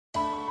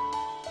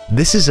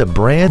This is a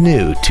brand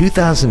new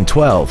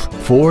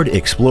 2012 Ford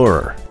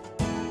Explorer.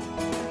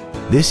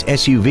 This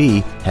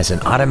SUV has an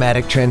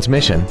automatic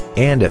transmission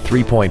and a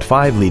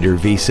 3.5-liter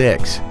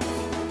V6.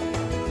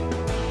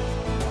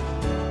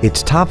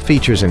 Its top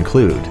features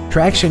include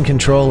traction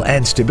control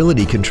and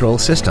stability control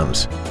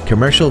systems,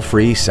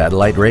 commercial-free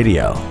satellite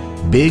radio,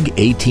 big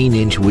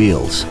 18-inch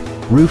wheels,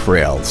 roof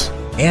rails,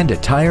 and a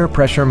tire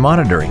pressure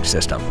monitoring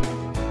system.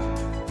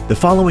 The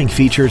following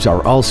features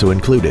are also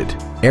included: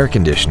 air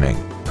conditioning,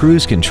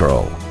 cruise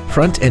control,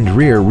 front and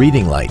rear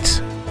reading lights,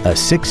 a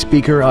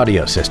 6-speaker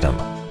audio system,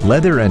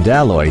 leather and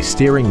alloy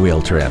steering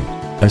wheel trim,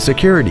 a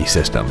security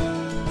system,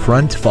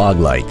 front fog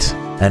lights,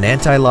 an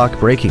anti-lock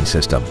braking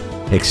system,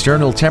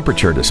 external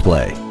temperature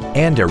display,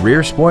 and a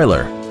rear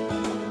spoiler.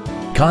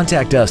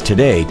 Contact us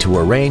today to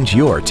arrange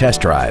your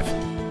test drive.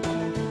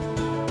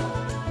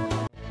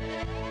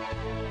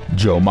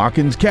 Joe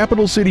Machens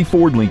Capital City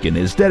Ford Lincoln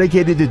is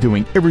dedicated to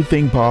doing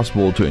everything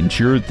possible to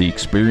ensure that the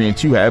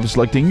experience you have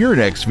selecting your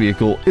next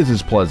vehicle is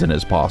as pleasant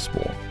as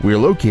possible. We're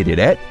located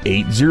at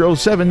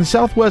 807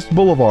 Southwest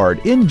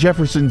Boulevard in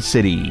Jefferson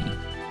City.